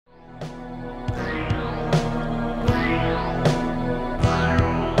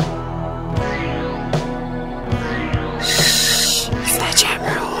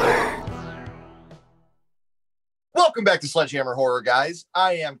Welcome back to Sledgehammer Horror, guys.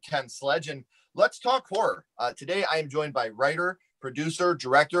 I am Ken Sledge, and let's talk horror. Today, I am joined by writer, producer,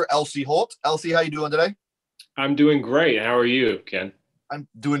 director Elsie Holt. Elsie, how you doing today? I'm doing great. How are you, Ken? I'm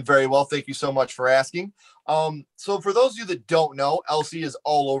doing very well. Thank you so much for asking. So for those of you that don't know, Elsie is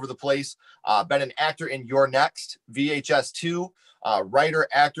all over the place. Been an actor in Your Next, VHS 2, writer,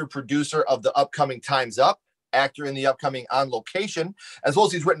 actor, producer of the upcoming Time's Up, actor in the upcoming On Location, as well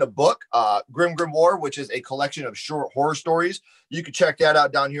as he's written a book, Grim Grimoire, which is a collection of short horror stories. You can check that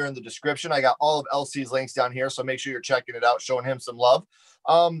out down here in the description. I got all of Elsie's links down here, so make sure you're checking it out, showing him some love.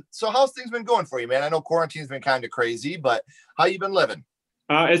 So how's things been going for you, man? I know quarantine's been kind of crazy, but how you been living?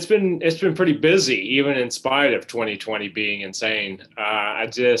 It's been pretty busy, even in spite of 2020 being insane. I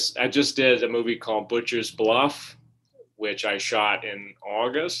just did a movie called Butcher's Bluff, which I shot in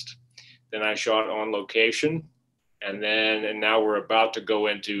August. Then I shot On Location, and now we're about to go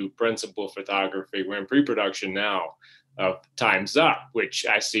into principal photography. We're in pre-production now of Time's Up, which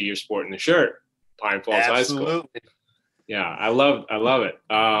I see you're sporting the shirt, Pine Falls High School. Yeah, I love it.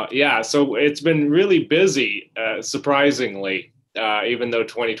 Yeah, so it's been really busy, surprisingly, even though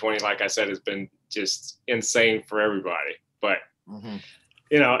 2020, like I said, has been just insane for everybody. But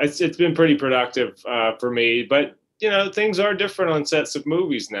it's been pretty productive for me. But things are different on sets of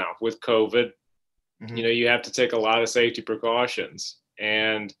movies now with COVID. You have to take a lot of safety precautions,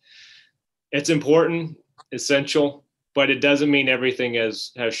 and it's important, essential, but it doesn't mean everything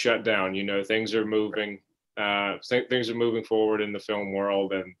has shut down. Things are moving. Things are moving forward in the film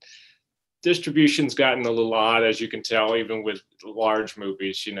world, and distribution's gotten a little odd, as you can tell, even with large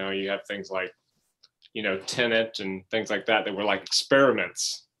movies. You have things like, Tenet and things like that were like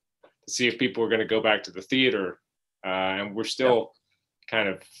experiments to see if people were going to go back to the theater. And we're still kind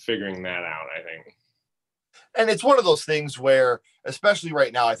of figuring that out, I think. And it's one of those things where, especially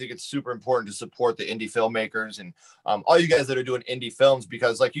right now, I think it's super important to support the indie filmmakers and all you guys that are doing indie films,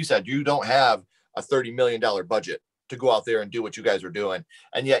 because like you said, you don't have a $30 million budget to go out there and do what you guys are doing.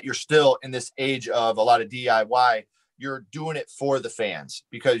 And yet you're still in this age of a lot of DIY. You're doing it for the fans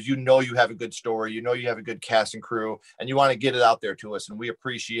because you have a good story, you have a good cast and crew, and you want to get it out there to us, and we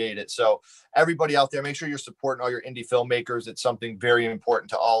appreciate it. So everybody out there, make sure you're supporting all your indie filmmakers. It's something very important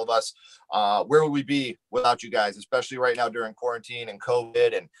to all of us. Where would we be without you guys, especially right now during quarantine and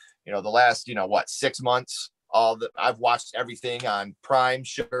COVID and, the last, 6 months? I've watched everything on Prime,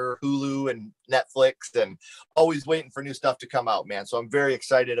 Shudder, Hulu, and Netflix, and always waiting for new stuff to come out, man. So I'm very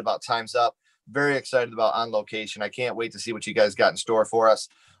excited about Time's Up. Very excited about On Location. I can't wait to see what you guys got in store for us.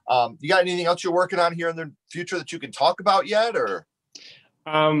 You got anything else you're working on here in the future that you can talk about yet, or?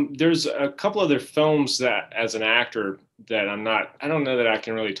 There's a couple other films that, as an actor, that I don't know that I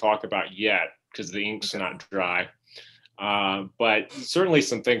can really talk about yet because the ink's not dry. But certainly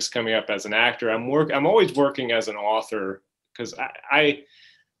some things coming up as an actor. I'm always working as an author because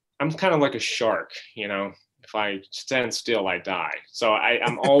I'm kind of like a shark, if I stand still, I die. So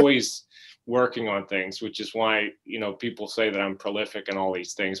I'm always working on things, which is why, people say that I'm prolific and all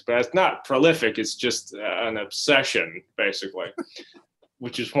these things, but it's not prolific. It's just an obsession, basically,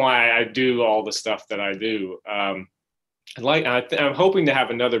 which is why I do all the stuff that I do. I'm hoping to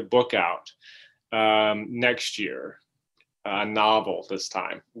have another book out next year. A novel this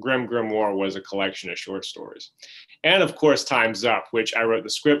time. Grim Grimoire was a collection of short stories. And of course, Time's Up, which I wrote the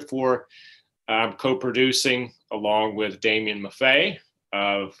script for. I'm co-producing along with Damien Maffei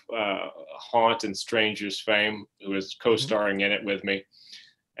of Haunt and Strangers fame, who is co-starring in it with me.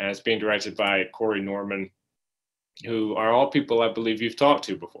 And it's being directed by Corey Norman, who are all people I believe you've talked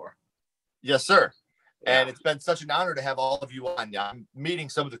to before. Yes, sir. And it's been such an honor to have all of you on. I'm meeting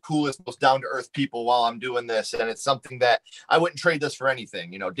some of the coolest, most down-to-earth people while I'm doing this. And it's something that I wouldn't trade this for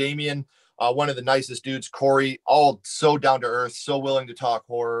anything. Damien, one of the nicest dudes, Corey, all so down-to-earth, so willing to talk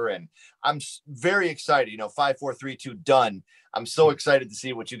horror. And I'm very excited. 5, 4, 3, 2, done. I'm so excited to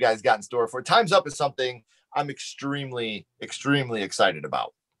see what you guys got in store for. Time's Up is something I'm extremely, extremely excited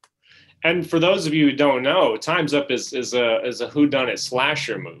about. And for those of you who don't know, Time's Up is a whodunit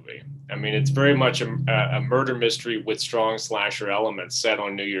slasher movie. I mean, it's very much a murder mystery with strong slasher elements set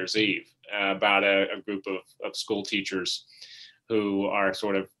on New Year's Eve about a group of school teachers who are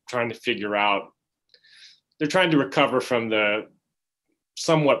sort of trying to figure out, they're trying to recover from the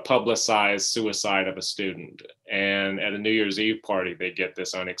somewhat publicized suicide of a student. And at a New Year's Eve party, they get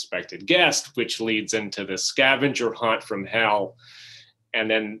this unexpected guest, which leads into the scavenger hunt from hell. And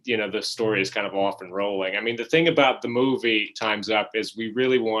then, the story is kind of off and rolling. I mean, the thing about the movie Time's Up is we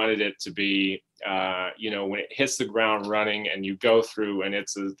really wanted it to be, when it hits the ground running and you go through and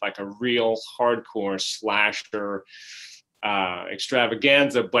it's like a real hardcore slasher,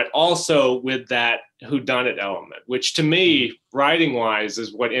 extravaganza, but also with that whodunit element, which to me, writing wise,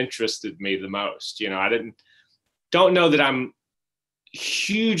 is what interested me the most. You know, don't know that I'm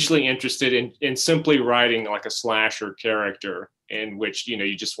hugely interested in simply writing like a slasher character in which, you know,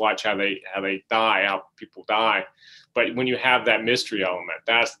 you just watch how they die, how people die. But when you have that mystery element,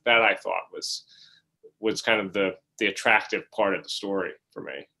 that I thought was kind of the attractive part of the story for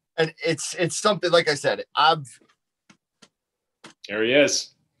me. And it's something, like I said, there he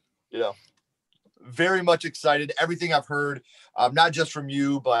is. You know, very much excited. Everything I've heard, not just from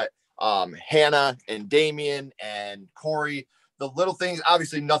you, but Hannah and Damien and Corey, the little things,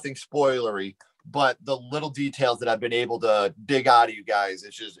 obviously nothing spoilery, but the little details that I've been able to dig out of you guys,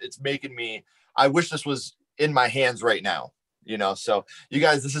 it's making me, I wish this was in my hands right now, you know? So you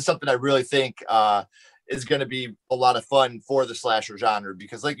guys, this is something I really think is going to be a lot of fun for the slasher genre,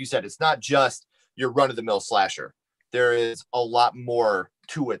 because like you said, it's not just your run-of-the-mill slasher. There is a lot more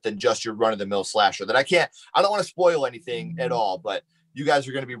to it than just your run-of-the-mill slasher that I don't want to spoil anything at all, but you guys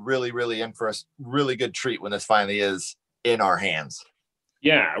are going to be really, really in for a really good treat when this finally is in our hands.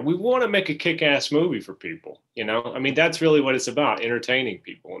 Yeah, we want to make a kick-ass movie for people, you know? I mean, that's really what it's about, entertaining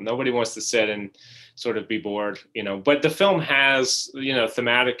people. Nobody wants to sit and sort of be bored, you know? But the film has, you know,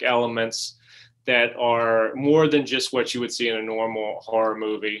 thematic elements that are more than just what you would see in a normal horror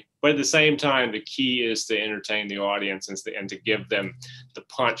movie. But at the same time, the key is to entertain the audience and to give them the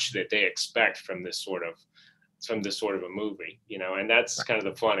punch that they expect from this sort of a movie, you know? And that's kind of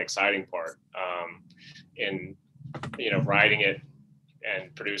the fun, exciting part in, you know, writing it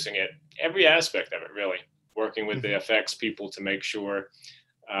and producing it, every aspect of it, really. Working with the effects people to make sure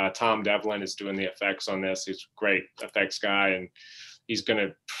Tom Devlin is doing the effects on this. He's a great effects guy, and he's going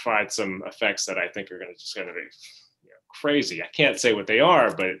to provide some effects that I think are going to be, you know, crazy. I can't say what they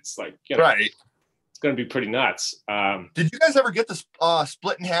are, but it's like, you know, right. It's going to be pretty nuts. Did you guys ever get this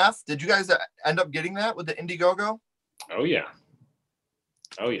split in half? Did you guys end up getting that with the Indiegogo? Oh yeah.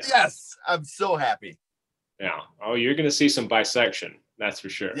 Yes, I'm so happy. Yeah. Oh, you're going to see some bisection. That's for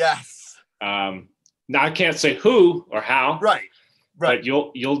sure. Yes. Now I can't say who or how. Right. But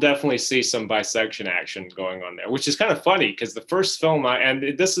you'll definitely see some bisection action going on there, which is kind of funny because the first film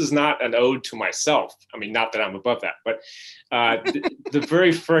and this is not an ode to myself. I mean, not that I'm above that, but the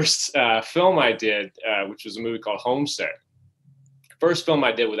very first film I did, which was a movie called Homesick, first film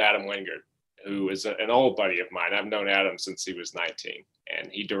I did with Adam Wingard, who is an old buddy of mine. I've known Adam since he was 19, and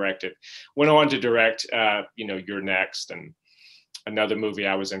he went on to direct, you know, You're Next, and another movie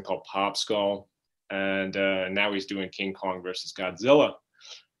I was in called Pop Skull. And now he's doing King Kong versus Godzilla.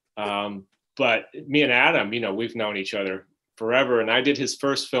 But me and Adam, you know, we've known each other forever. And I did his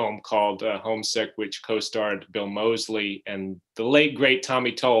first film called Homesick, which co-starred Bill Moseley and the late, great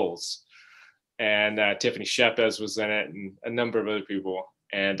Tommy Tolles. And Tiffany Shepez was in it, and a number of other people.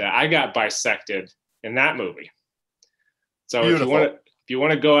 And I got bisected in that movie. So Beautiful. if you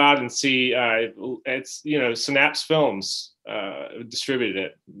want to go out and see, it's, you know, Synapse Films distributed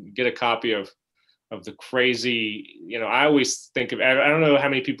it. Get a copy of the crazy, you know, I always think of, I don't know how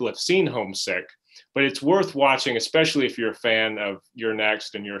many people have seen Homesick, but it's worth watching, especially if you're a fan of You're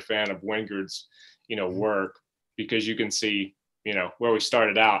Next and you're a fan of Wingard's, you know, work, because you can see, you know, where we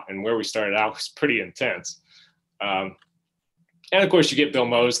started out, and where we started out was pretty intense. And of course you get Bill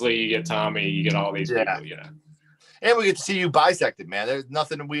Moseley, you get Tommy, you get all these people, you know. And we get to see you bisected, man. There's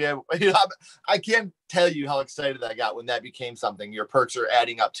nothing I can't tell you how excited I got when that became something. Your perks are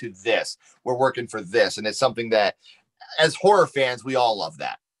adding up to this. We're working for this. And it's something that, as horror fans, we all love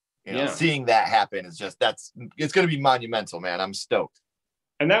that. You know, seeing that happen is just, it's going to be monumental, man. I'm stoked.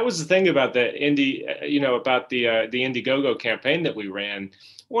 And that was the thing about the about the Indiegogo campaign that we ran.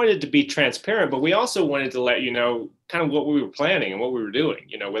 Wanted to be transparent, but we also wanted to let you know kind of what we were planning and what we were doing,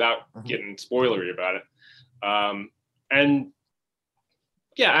 you know, without getting spoilery about it. And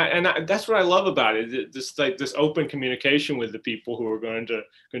that's what I love about it. This open communication with the people who are going to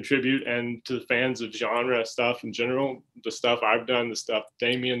contribute, and to the fans of genre stuff in general, the stuff I've done, the stuff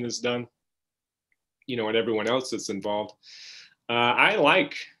Damien has done, you know, and everyone else that's involved. I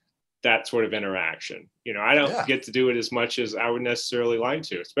like that sort of interaction. You know, I don't get to do it as much as I would necessarily like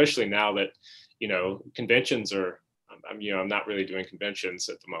to, especially now that, you know, conventions are, I'm not really doing conventions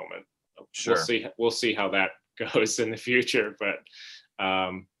at the moment. Sure. We'll see how that goes in the future,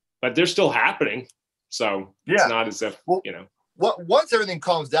 but they're still happening. So it's not as if, you know. Once everything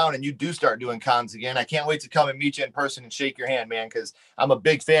calms down and you do start doing cons again, I can't wait to come and meet you in person and shake your hand, man, because I'm a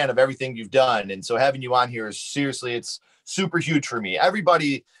big fan of everything you've done. And so having you on here is seriously, it's super huge for me.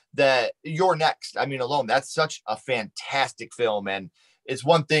 Everybody that You're Next, I mean, alone, that's such a fantastic film. And it's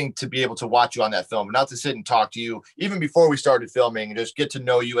one thing to be able to watch you on that film, but not to sit and talk to you even before we started filming and just get to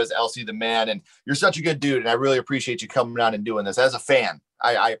know you as Elsie the man. And you're such a good dude. And I really appreciate you coming on and doing this as a fan.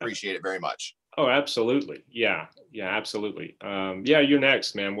 I appreciate it very much. Oh, absolutely. Yeah. Yeah, absolutely. Yeah, you're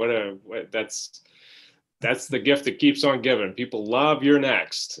next, man. That's the gift that keeps on giving. People love You're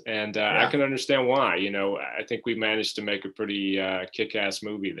Next. And I can understand why. You know, I think we managed to make a pretty kick-ass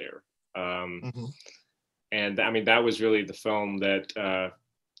movie there. And I mean, that was really the film that,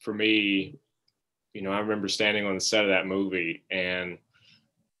 for me, you know, I remember standing on the set of that movie. And,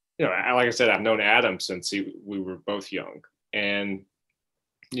 you know, like I said, I've known Adam since we were both young. And,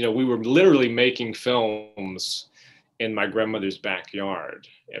 you know, we were literally making films in my grandmother's backyard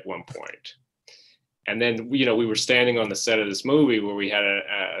at one point. And then, you know, we were standing on the set of this movie where we had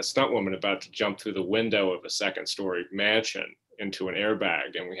a stunt woman about to jump through the window of a second-story mansion into an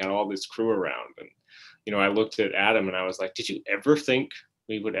airbag, and we had all this crew around. And, you know, I looked at Adam and I was like, "Did you ever think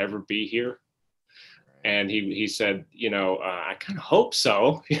we would ever be here?" And he said, "You know, I kind of hope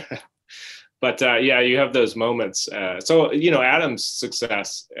so." But yeah, you have those moments. So, you know, Adam's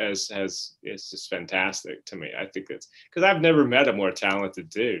success is just fantastic to me. I think it's because I've never met a more talented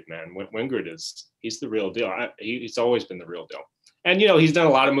dude, man. Wingard he's the real deal. He's always been the real deal. And, you know, he's done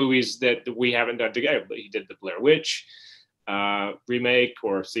a lot of movies that we haven't done together. But he did the Blair Witch remake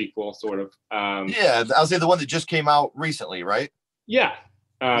or sequel, sort of. Yeah, I'll say the one that just came out recently, right? Yeah.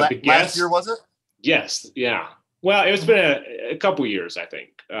 Last year, was it? Yes. Yeah. Well, it's been a couple years, I think.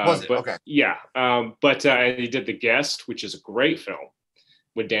 Was it? Okay. Yeah. But he did The Guest, which is a great film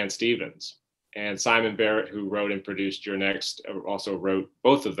with Dan Stevens. And Simon Barrett, who wrote and produced Your Next, also wrote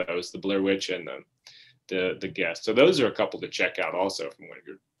both of those, The Blair Witch and the Guest. So those are a couple to check out also from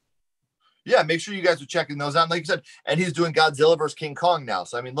Wingard. Yeah, make sure you guys are checking those out. Like you said, and he's doing Godzilla vs. King Kong now.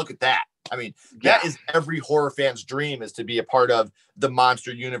 So, I mean, look at that. I mean, that is every horror fan's dream, is to be a part of the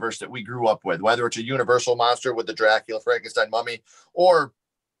monster universe that we grew up with, whether it's a Universal monster with the Dracula, Frankenstein, Mummy, or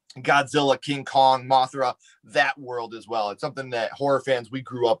Godzilla, King Kong, Mothra, that world as well. It's something that horror fans we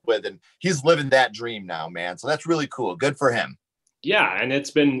grew up with, and he's living that dream now, man. So that's really cool. Good for him. Yeah, and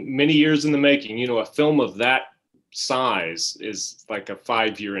it's been many years in the making. You know, a film of that size is like a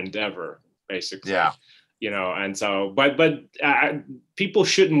 5-year endeavor, basically. Yeah. You know, and so, but people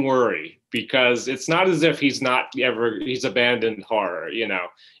shouldn't worry, because it's not as if he's abandoned horror, you know.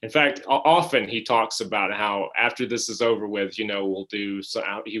 In fact, often he talks about how after this is over with, you know,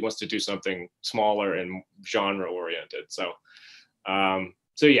 he wants to do something smaller and genre oriented. So,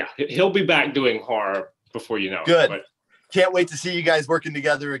 so yeah, he'll be back doing horror before you know. Good. But can't wait to see you guys working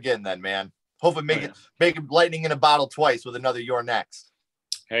together again then, man. Hopefully make it lightning in a bottle twice with another You're Next.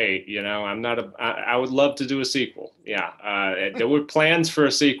 Hey, you know, I would love to do a sequel. Yeah. There were plans for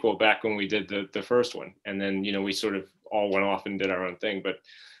a sequel back when we did the first one. And then, you know, we sort of all went off and did our own thing, but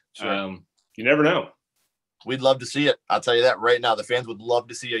you never know. We'd love to see it. I'll tell you that right now. The fans would love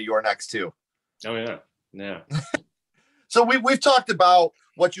to see a You're Next too. Oh yeah. Yeah. So we've talked about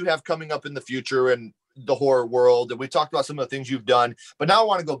what you have coming up in the future and the horror world, and we talked about some of the things you've done, but now I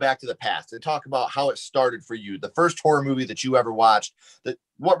want to go back to the past and talk about how it started for you. The first horror movie that you ever watched,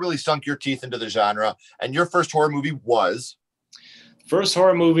 what really sunk your teeth into the genre, and your first horror movie was? First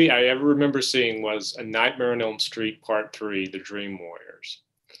horror movie I ever remember seeing was A Nightmare on Elm Street Part 3, The Dream Warriors.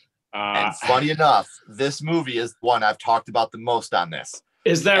 And funny enough, this movie is one I've talked about the most on this.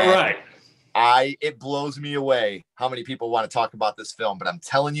 Is that right? It blows me away how many people want to talk about this film, but I'm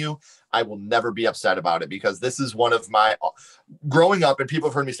telling you, I will never be upset about it, because this is one of my growing up, and people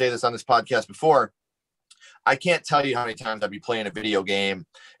have heard me say this on this podcast before. I can't tell you how many times I'd be playing a video game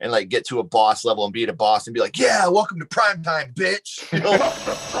and like get to a boss level and beat a boss and be like, "Yeah, welcome to prime time, bitch." You know?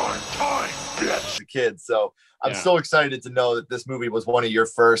 Prime time, bitch. The kids. So I'm so excited to know that this movie was one of your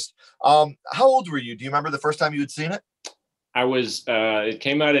first. How old were you? Do you remember the first time you had seen it? I was, it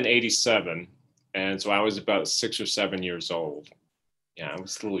came out in 87. And so I was about 6 or 7 years old. Yeah, I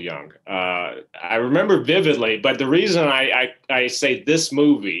was a little young. I remember vividly, but the reason I say this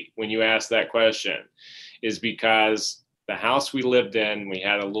movie when you ask that question is because the house we lived in, we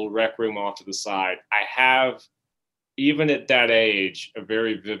had a little rec room off to the side. I have, even at that age, a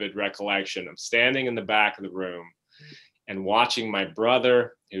very vivid recollection of standing in the back of the room and watching my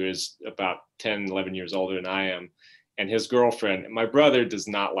brother, who is about 10, 11 years older than I am, and his girlfriend. My brother does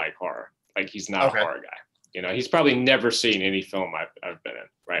not like horror. Like, he's not a horror guy. You know, he's probably never seen any film I've been in,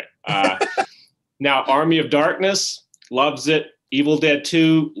 right? Now, Army of Darkness, loves it. Evil Dead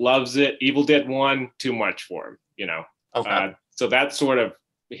 2, loves it. Evil Dead 1, too much for him, you know? Okay. So that's sort of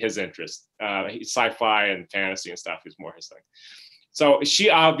his interest. Sci-fi and fantasy and stuff is more his thing. So she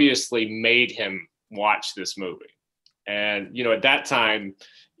obviously made him watch this movie. And, at that time,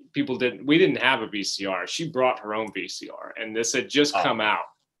 we didn't have a VCR. She brought her own VCR, and this had just come out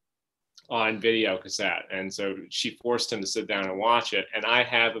on video cassette. And so she forced him to sit down and watch it. And I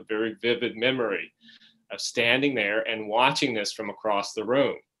have a very vivid memory of standing there and watching this from across the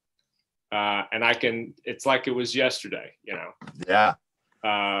room. And it's like it was yesterday, Yeah.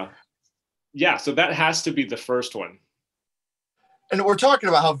 So that has to be the first one. And we're talking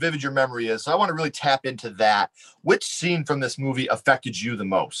about how vivid your memory is. So I want to really tap into that. Which scene from this movie affected you the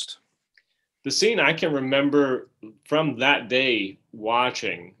most? The scene I can remember from that day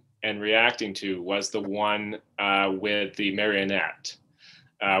watching and reacting to was the one with the marionette,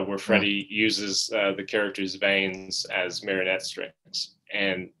 where Freddy uses the character's veins as marionette strings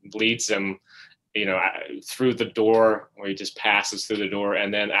and leads them, through the door, where he just passes through the door.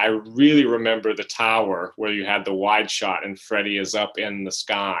 And then I really remember the tower where you had the wide shot and Freddy is up in the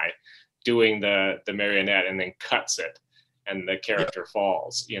sky doing the marionette and then cuts it and the character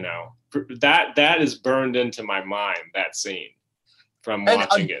falls. That is burned into my mind, that scene, from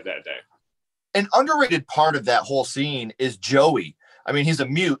watching it that day. An underrated part of that whole scene is Joey. I mean, he's a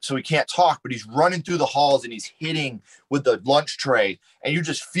mute, so he can't talk, but he's running through the halls and he's hitting with the lunch tray. And you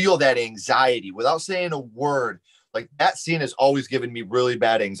just feel that anxiety without saying a word. Like, that scene has always given me really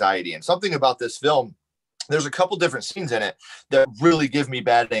bad anxiety. And something about this film, there's a couple different scenes in it that really give me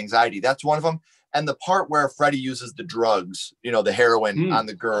bad anxiety. That's one of them. And the part where Freddy uses the drugs, the heroin on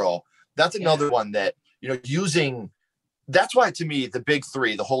the girl, that's another one that, that's why, to me, the big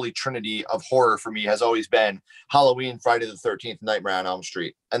three, the holy trinity of horror for me has always been Halloween, Friday the 13th, Nightmare on Elm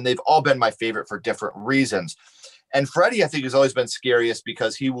Street. And they've all been my favorite for different reasons. And Freddy, I think, has always been scariest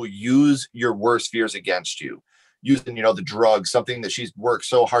because he will use your worst fears against you, using, the drugs, something that she's worked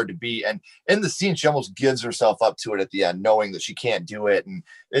so hard to be. And in the scene, she almost gives herself up to it at the end, knowing that she can't do it. And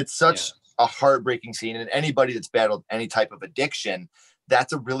it's such a heartbreaking scene. And anybody that's battled any type of addiction,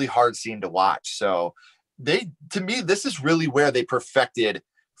 that's a really hard scene to watch. So to me, this is really where they perfected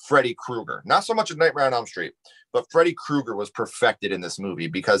Freddy Krueger. Not so much a Nightmare on Elm Street, but Freddy Krueger was perfected in this movie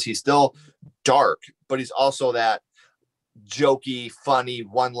because he's still dark, but he's also that jokey, funny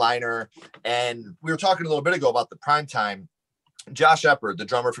one-liner. And we were talking a little bit ago about the primetime. Josh Eppard, the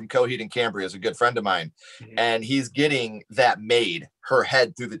drummer from Coheed and Cambria, is a good friend of mine. And he's getting that made, her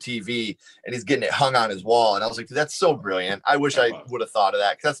head through the TV, and he's getting it hung on his wall. And I was like, that's so brilliant. I wish I would have thought of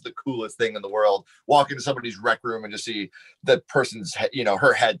that, because that's the coolest thing in the world. Walk into somebody's rec room and just see the person's,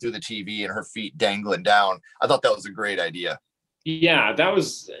 her head through the TV and her feet dangling down. I thought that was a great idea. Yeah,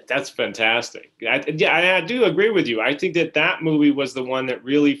 that's fantastic. I do agree with you. I think that movie was the one that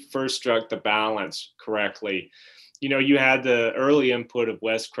really first struck the balance correctly. You had the early input of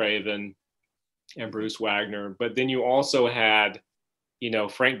Wes Craven and Bruce Wagner, but then you also had,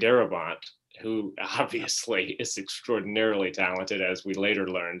 Frank Darabont, who obviously is extraordinarily talented, as we later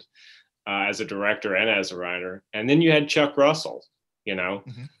learned, as a director and as a writer. And then you had Chuck Russell, and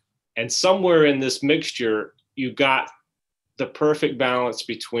somewhere in this mixture, you got the perfect balance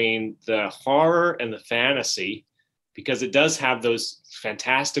between the horror and the fantasy, because it does have those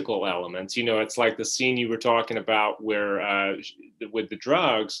fantastical elements. It's like the scene you were talking about where with the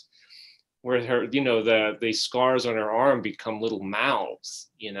drugs, where her, the scars on her arm become little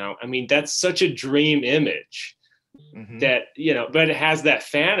mouths, I mean, that's such a dream image that, but it has that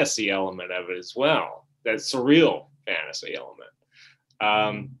fantasy element of it as well, that surreal fantasy element.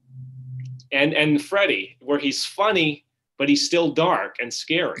 And Freddy, where he's funny, but he's still dark and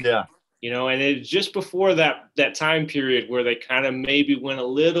scary. Yeah. And it's just before that time period where they kind of maybe went a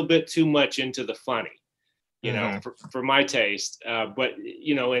little bit too much into the funny, for my taste. But,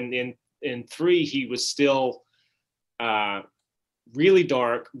 in 3, he was still really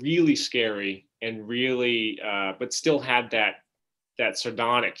dark, really scary, and really, but still had that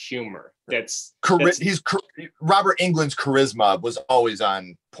sardonic humor. Robert Englund's charisma was always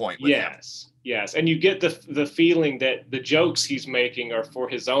on point with him. Yes, and you get the feeling that the jokes he's making are for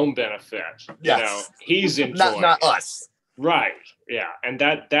his own benefit. Yes. He's enjoying not it. us. Right. Yeah, and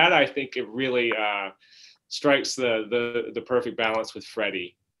that I think it really strikes the perfect balance with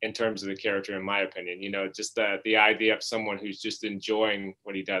Freddy in terms of the character, in my opinion. Just the idea of someone who's just enjoying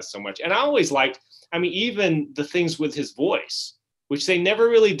what he does so much. And I always liked, even the things with his voice, which they never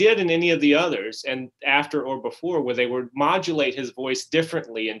really did in any of the others, and after or before, where they would modulate his voice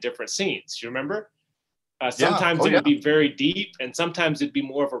differently in different scenes. You remember? Sometimes it would be very deep, and sometimes it'd be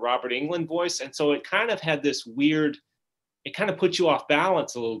more of a Robert Englund voice. And so it kind of had this weird, it kind of put you off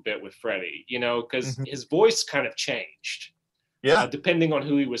balance a little bit with Freddy, because his voice kind of changed. Depending on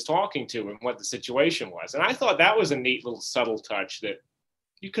who he was talking to and what the situation was. And I thought that was a neat little subtle touch that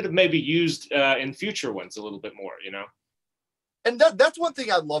you could have maybe used in future ones a little bit more, you know? And that's one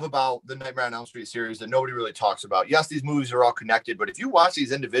thing I love about the Nightmare on Elm Street series that nobody really talks about. Yes, these movies are all connected, but if you watch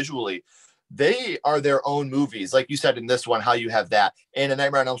these individually, they are their own movies. Like you said in this one, how you have that. And in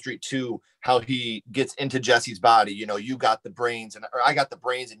Nightmare on Elm Street 2, how he gets into Jesse's body. You know, you got the brains or I got the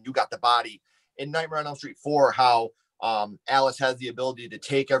brains and you got the body. In Nightmare on Elm Street 4, how Alice has the ability to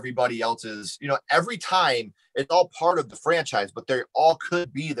take everybody else's, you know, every time it's all part of the franchise, but they all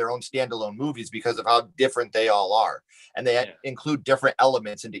could be their own standalone movies because of how different they all are. And they include different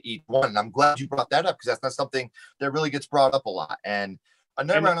elements into each one. And I'm glad you brought that up because that's not something that really gets brought up a lot. And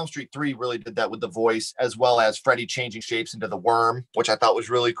Nightmare on Elm Street 3 really did that with the voice, as well as Freddy changing shapes into the worm, which I thought was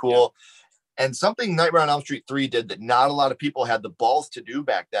really cool. Yeah. And something Nightmare on Elm Street 3 did that not a lot of people had the balls to do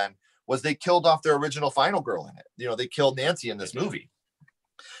back then was they killed off their original final girl in it. You know, they killed Nancy in this movie.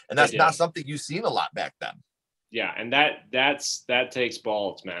 And that's not something you've seen a lot back then. Yeah, and that takes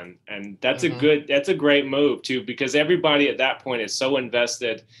balls, man. And that's a great move too, because everybody at that point is so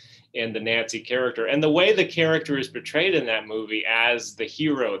invested in the Nancy character. And the way the character is portrayed in that movie as the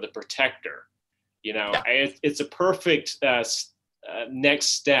hero, the protector, you know, it's a perfect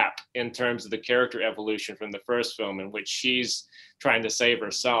next step in terms of the character evolution from the first film, in which she's trying to save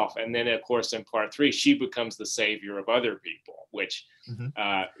herself. And then, of course, in part 3, she becomes the savior of other people, which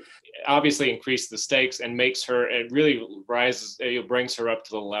obviously increases the stakes and makes her, it really rises, it brings her up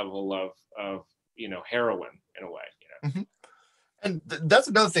to the level of you know, heroine in a way. You know? And that's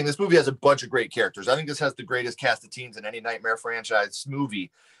another thing. This movie has a bunch of great characters. I think this has the greatest cast of teens in any Nightmare franchise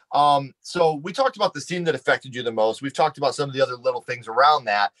movie. So we talked about the scene that affected you the most. We've talked about some of the other little things around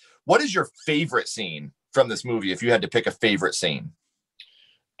that. What is your favorite scene from this movie, if you had to pick a favorite scene?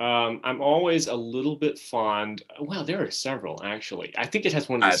 I'm always a little bit fond. Well, there are several, actually. I think it has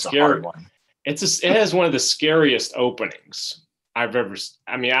one of the scary. It has one of the scariest openings I've ever.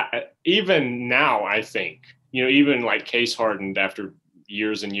 I mean, even now, I think, you know, even like case hardened after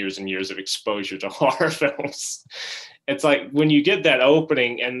years and years and years of exposure to horror films, it's like when you get that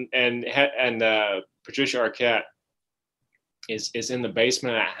opening and Patricia Arquette is in the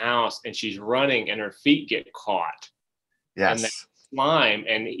basement of that house and she's running and her feet get caught. Yes. And that slime,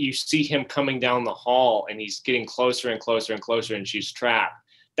 and you see him coming down the hall and he's getting closer and closer and closer and she's trapped.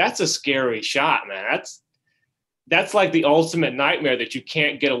 That's a scary shot, man. That's like the ultimate nightmare, that you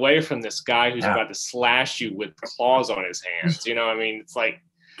can't get away from this guy who's about to slash you with claws on his hands. You know, I mean, it's like,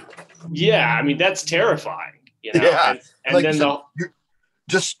 I mean, that's terrifying, you know? Yeah. And like then you're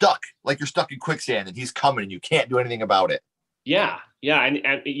just stuck, like you're stuck in quicksand and he's coming and you can't do anything about it. Yeah. I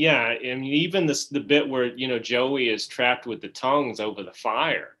mean, even the bit where, you know, Joey is trapped with the tongues over the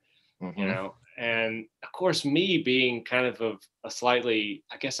fire, you know, and of course, me being kind of a slightly,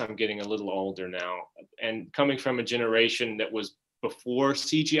 I guess I'm getting a little older now, and coming from a generation that was before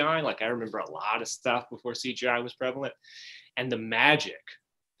CGI, like I remember a lot of stuff before CGI was prevalent, and the magic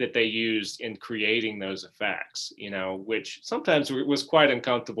that they used in creating those effects, you know, which sometimes was quite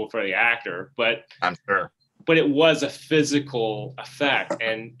uncomfortable for the actor, but I'm sure. But it was a physical effect,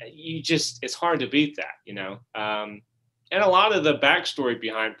 and it's hard to beat that, you know. And a lot of the backstory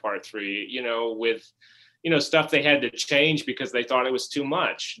behind part 3, you know, with, you know, stuff they had to change because they thought it was too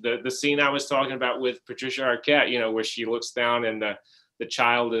much. The scene I was talking about with Patricia Arquette, you know, where she looks down and the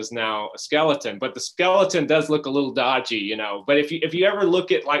child is now a skeleton, but the skeleton does look a little dodgy, you know. But if you ever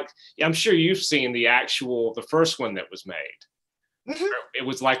look at, like, I'm sure you've seen the first one that was made. It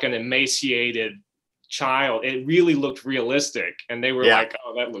was like an emaciated child. It really looked realistic, and they were like,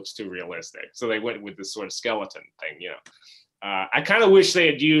 oh, that looks too realistic, so they went with this sort of skeleton thing, you know. I kind of wish they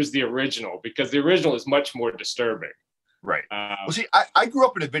had used the original, because the original is much more disturbing. Right. Well, see, I grew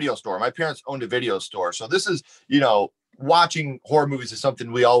up in a video store. My parents owned a video store, so this is, you know, watching horror movies is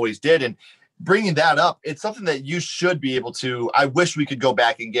something we always did, and bringing that up, it's something that you should be able to. I wish we could go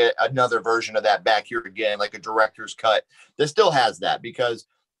back and get another version of that back here again, like a director's cut that still has that, because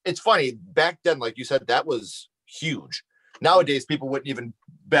it's funny, back then, like you said, that was huge. Nowadays, people wouldn't even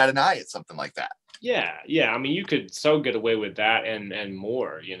bat an eye at something like that. Yeah. I mean, you could so get away with that and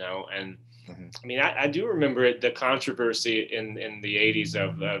more, you know. And I mean, I do remember the controversy in the 80s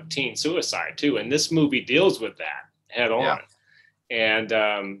of teen suicide too, and this movie deals with that head on.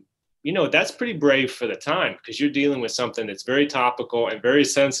 And you know, that's pretty brave for the time, because you're dealing with something that's very topical and very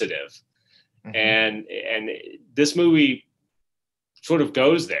sensitive. And this movie sort of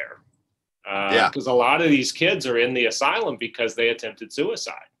goes there, because a lot of these kids are in the asylum because they attempted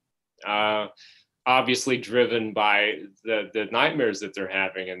suicide, obviously driven by the nightmares that they're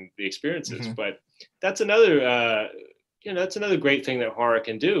having and the experiences. But that's another that's another great thing that horror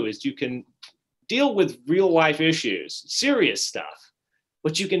can do, is you can deal with real life issues, serious stuff,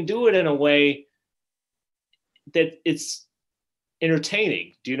 but you can do it in a way that it's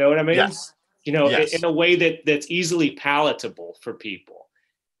entertaining. Do you know what I mean? Yes. You know, Yes. in a way that's easily palatable for people.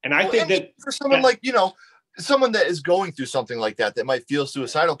 And I think that for someone like, someone that is going through something like that, that might feel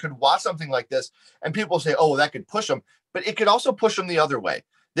suicidal, could watch something like this and people say, oh, well, that could push them, but it could also push them the other way.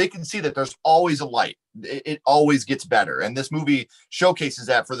 They can see that there's always a light. It always gets better. And this movie showcases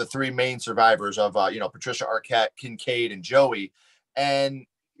that for the three main survivors of, Patricia Arquette, Kincaid, and Joey. And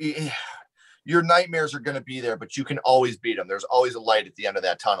your nightmares are going to be there, but you can always beat them. There's always a light at the end of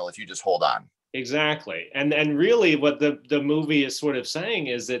that tunnel if you just hold on. Exactly. And really what the movie is sort of saying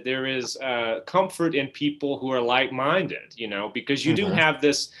is that there is comfort in people who are like-minded, because you do have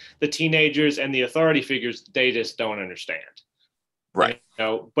the teenagers and the authority figures, they just don't understand. Right.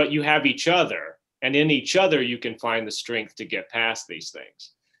 But you have each other, and in each other, you can find the strength to get past these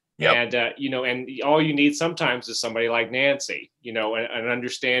things. Yep. And, and all you need sometimes is somebody like Nancy, an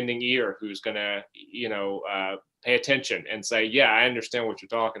understanding ear who's going to, pay attention and say, yeah, I understand what you're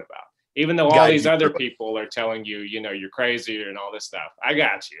talking about. Even though all these other people are telling you, you're crazy and all this stuff. I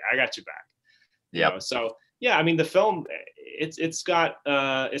got you back. Yeah. So, yeah, I mean, the film, it's got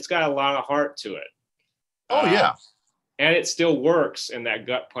a lot of heart to it. Oh, yeah. And it still works in that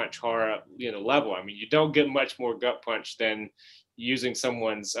gut punch horror, level. I mean, you don't get much more gut punch than using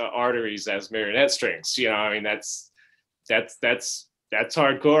someone's arteries as marionette strings. I mean, that's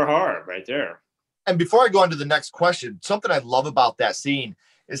hardcore horror right there. And before I go on to the next question, something I love about that scene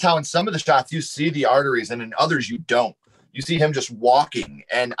is how in some of the shots you see the arteries and in others you don't. You see him just walking,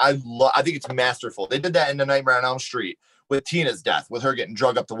 and I think it's masterful. They did that in The Nightmare on Elm Street with Tina's death, with her getting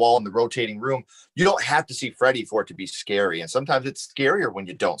drug up the wall in the rotating room. You don't have to see Freddy for it to be scary, and sometimes it's scarier when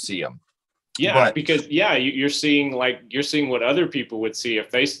you don't see him. Yeah, because you're seeing what other people would see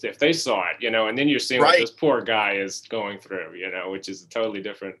if they saw it, and then you're seeing what this poor guy is going through, which is a totally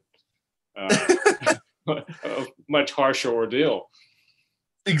different, a much harsher ordeal.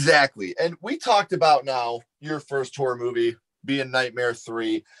 Exactly. And we talked about now your first horror movie being Nightmare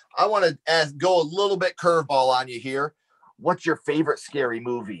 3. I want to go a little bit curveball on you here. What's your favorite scary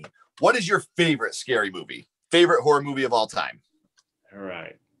movie? What is your favorite scary movie? Favorite horror movie of all time? All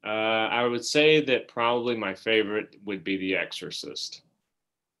right. I would say that probably my favorite would be The Exorcist.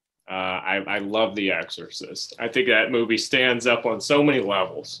 I love The Exorcist. I think that movie stands up on so many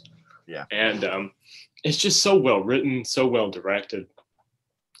levels. Yeah. And it's just so well written, so well directed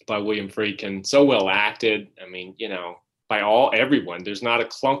by William Friedkin, so well acted. I mean, by everyone. There's not a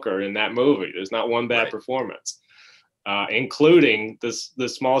clunker in that movie. There's not one bad performance, including the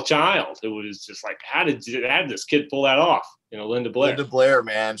small child who was just like, how did this kid pull that off? Linda Blair. Linda Blair,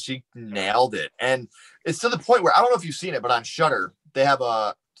 man, she nailed it. And it's to the point where, I don't know if you've seen it, but on Shudder, they have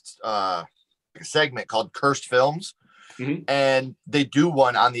a segment called Cursed Films. Mm-hmm. And they do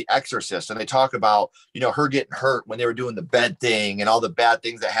one on The Exorcist, and they talk about, her getting hurt when they were doing the bed thing and all the bad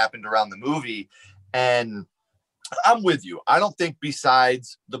things that happened around the movie. And I'm with you. I don't think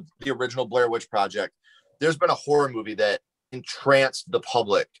besides the original Blair Witch Project, there's been a horror movie that entranced the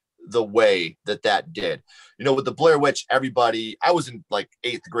public the way that did. With the Blair Witch, I was in like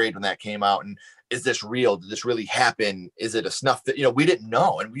 8th grade when that came out, and is this real? Did this really happen? Is it a snuff that, we didn't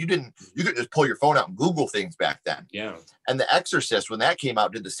know. And you could just pull your phone out and Google things back then. Yeah. And The Exorcist, when that came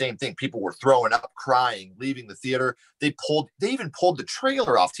out, did the same thing. People were throwing up, crying, leaving the theater. They even pulled the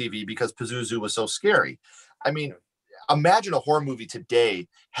trailer off TV because Pazuzu was so scary. I mean, imagine a horror movie today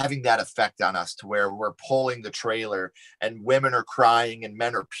having that effect on us, to where we're pulling the trailer and women are crying and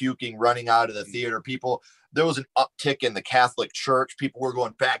men are puking, running out of the theater. There was an uptick in the Catholic Church. People were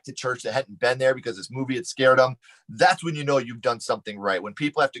going back to church that hadn't been there because this movie had scared them. That's when you've done something right. When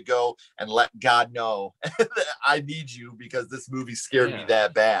people have to go and let God know, I need you because this movie scared me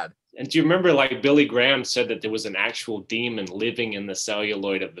that bad. And do you remember, like, Billy Graham said that there was an actual demon living in the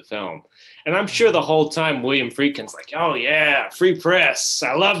celluloid of the film? And I'm sure the whole time William Friedkin's like, oh, yeah, free press.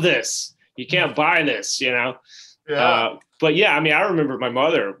 I love this. You can't buy this, Yeah. But yeah, I mean, I remember my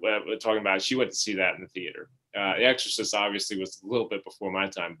mother talking about it. She went to see that in the theater. The Exorcist obviously was a little bit before my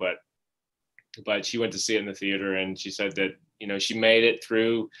time, but she went to see it in the theater, and she said that, she made it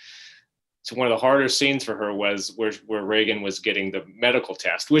through. So one of the harder scenes for her was where Reagan was getting the medical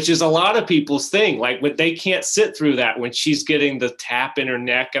test, which is a lot of people's thing. Like, when they can't sit through that, when she's getting the tap in her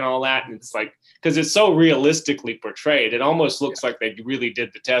neck and all that. And it's like, because it's so realistically portrayed, it almost looks like they really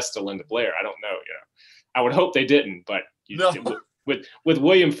did the test to Linda Blair. I don't know, I would hope they didn't, but with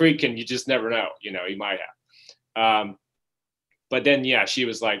William Friedkin, you just never know, he might have. But then, she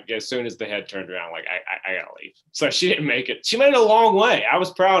was like, as soon as the head turned around, like, I gotta leave. So she didn't make it. She made it a long way. I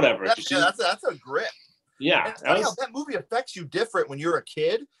was proud of her. That's a grip. Yeah, And it's funny how that movie affects you different when you're a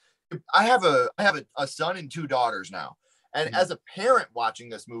kid. I have a son and 2 daughters now. And as a parent watching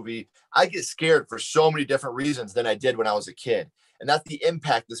this movie, I get scared for so many different reasons than I did when I was a kid. And that's the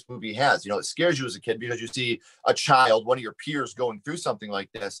impact this movie has. You know, it scares you as a kid because you see a child, one of your peers, going through something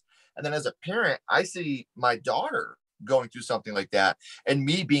like this. And then as a parent, I see my daughter going through something like that and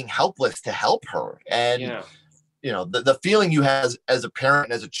me being helpless to help her. And, you know, the feeling you have as a parent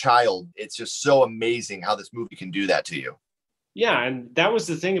and as a child, it's just so amazing how this movie can do that to you. Yeah, and that was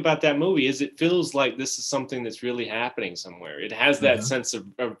the thing about that movie is it feels like this is something that's really happening somewhere. It has that sense of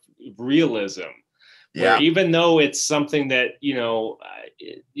realism. Where even though it's something that,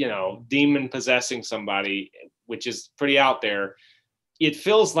 demon possessing somebody, which is pretty out there, it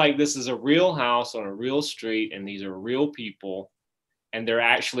feels like this is a real house on a real street, and these are real people, and they're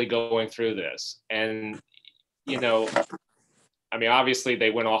actually going through this. And, obviously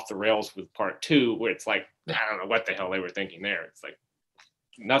they went off the rails with part 2, where it's like, I don't know what the hell they were thinking there. It's like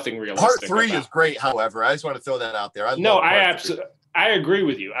nothing realistic. Part 3 is great, however. I just want to throw that out there. I agree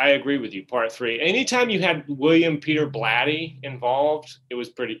with you. Part 3. Anytime you had William Peter Blatty involved, it was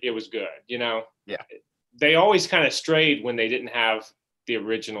good. Yeah. They always kind of strayed when they didn't have the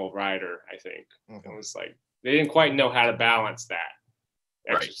original writer, I think. It was like, they didn't quite know how to balance that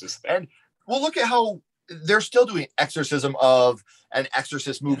exorcist thing. And well, look at how they're still doing exorcism of and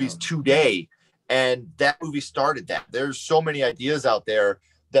exorcist movies today. And that movie started that. There's so many ideas out there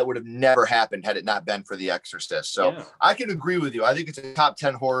that would have never happened had it not been for The Exorcist. So I can agree with you. I think it's a top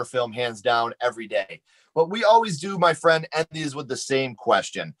 10 horror film, hands down, every day. But we always do, my friend, end these with the same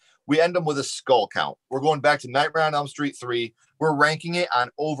question. We end them with a skull count. We're going back to Nightmare on Elm Street 3. We're ranking it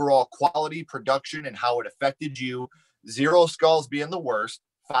on overall quality, production, and how it affected you. 0 skulls being the worst,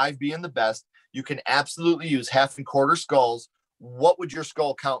 5 being the best. You can absolutely use half and quarter skulls. What would your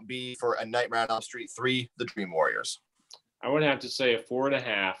skull count be for A Nightmare on Elm Street 3, The Dream Warriors? I would have to say a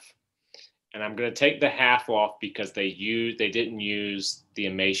 4.5, and I'm going to take the half off because they didn't use the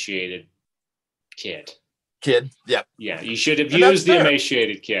emaciated kid. Yeah. You should have used the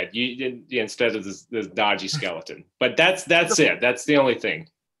emaciated kid. You did instead of the dodgy skeleton. But that's it. That's the only thing.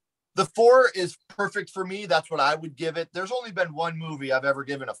 The 4 is perfect for me. That's what I would give it. There's only been one movie I've ever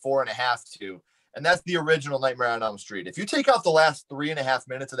given a 4.5 to, and that's the original Nightmare on Elm Street. If you take out the last 3.5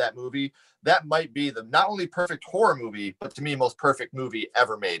 minutes of that movie, that might be the not only perfect horror movie, but to me, most perfect movie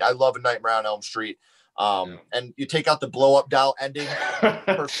ever made. I love A Nightmare on Elm Street. And you take out the blow up doll ending,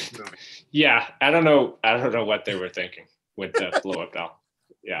 perfect movie. Yeah, I don't know what they were thinking with the blow up doll.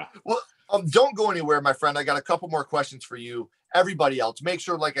 Yeah. Well, don't go anywhere, my friend. I got a couple more questions for you. Everybody else, make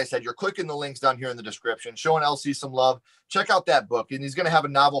sure, like I said, you're clicking the links down here in the description, showing LC some love. Check out that book. And he's going to have a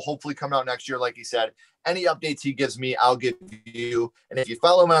novel hopefully coming out next year. Like he said, any updates he gives me, I'll give you. And if you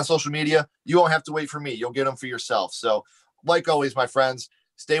follow him on social media, you won't have to wait for me. You'll get them for yourself. So like always, my friends,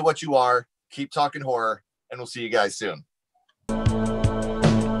 stay what you are, keep talking horror, and we'll see you guys soon.